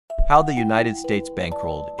How the United States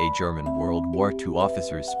bankrolled a German World War II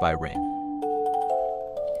officer's spy ring.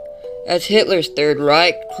 As Hitler's Third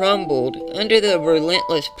Reich crumbled under the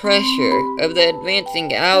relentless pressure of the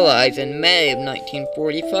advancing Allies in May of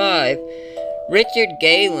 1945, Richard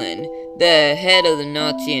Gehlen, the head of the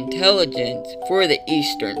Nazi intelligence for the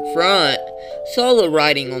Eastern Front, saw the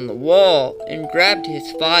writing on the wall and grabbed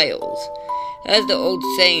his files. As the old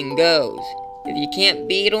saying goes, if you can't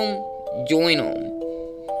beat 'em, join 'em.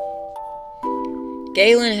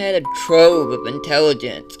 Gehlen had a trove of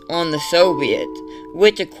intelligence on the Soviets,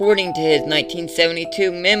 which according to his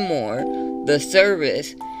 1972 memoir, The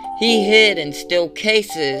Service, he hid in steel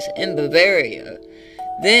cases in Bavaria.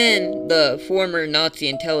 Then, the former Nazi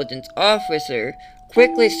intelligence officer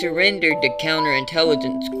quickly surrendered to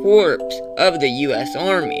counterintelligence corps of the U.S.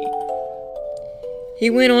 Army. He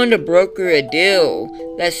went on to broker a deal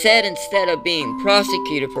that said instead of being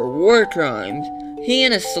prosecuted for war crimes, he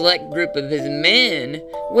and a select group of his men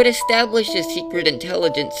would establish a secret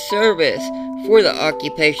intelligence service for the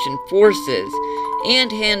occupation forces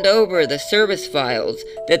and hand over the service files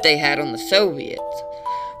that they had on the Soviets.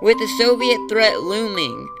 With the Soviet threat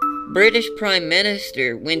looming, British Prime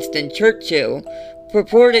Minister Winston Churchill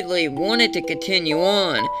purportedly wanted to continue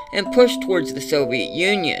on and push towards the Soviet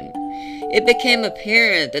Union. It became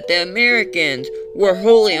apparent that the Americans were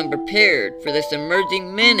wholly unprepared for this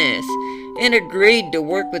emerging menace and agreed to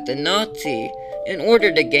work with the Nazi in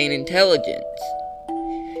order to gain intelligence.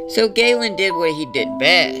 So Gehlen did what he did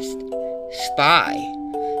best: spy.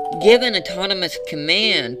 Given autonomous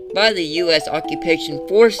command by the U.S. occupation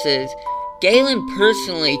forces, Gehlen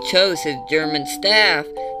personally chose his German staff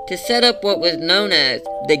to set up what was known as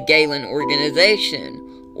the Gehlen Organization,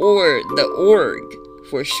 or the Org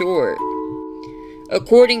for short.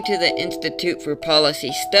 According to the Institute for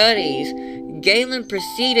Policy Studies, Gehlen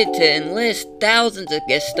proceeded to enlist thousands of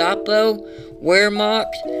Gestapo,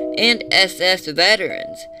 Wehrmacht, and SS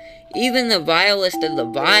veterans, even the vilest of the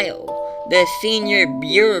vile. The senior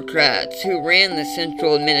bureaucrats who ran the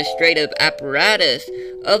central administrative apparatus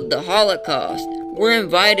of the Holocaust were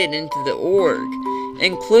invited into the org,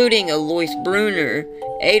 including Alois Brunner,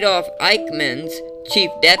 Adolf Eichmann's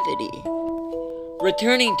chief deputy.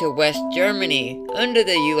 Returning to West Germany under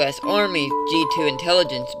the U.S. Army's G2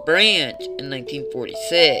 intelligence branch in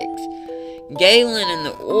 1946, Gehlen and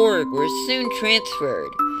the org were soon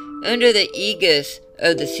transferred under the aegis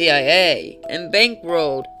of the CIA and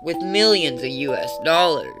bankrolled with millions of U.S.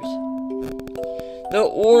 dollars. The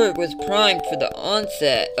org was primed for the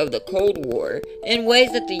onset of the Cold War in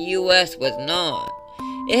ways that the U.S. was not.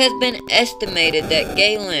 It has been estimated that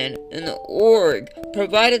Gehlen and the org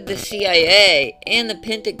provided the CIA and the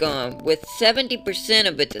Pentagon with 70%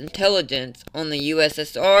 of its intelligence on the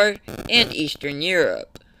USSR and Eastern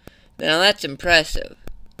Europe. Now that's impressive.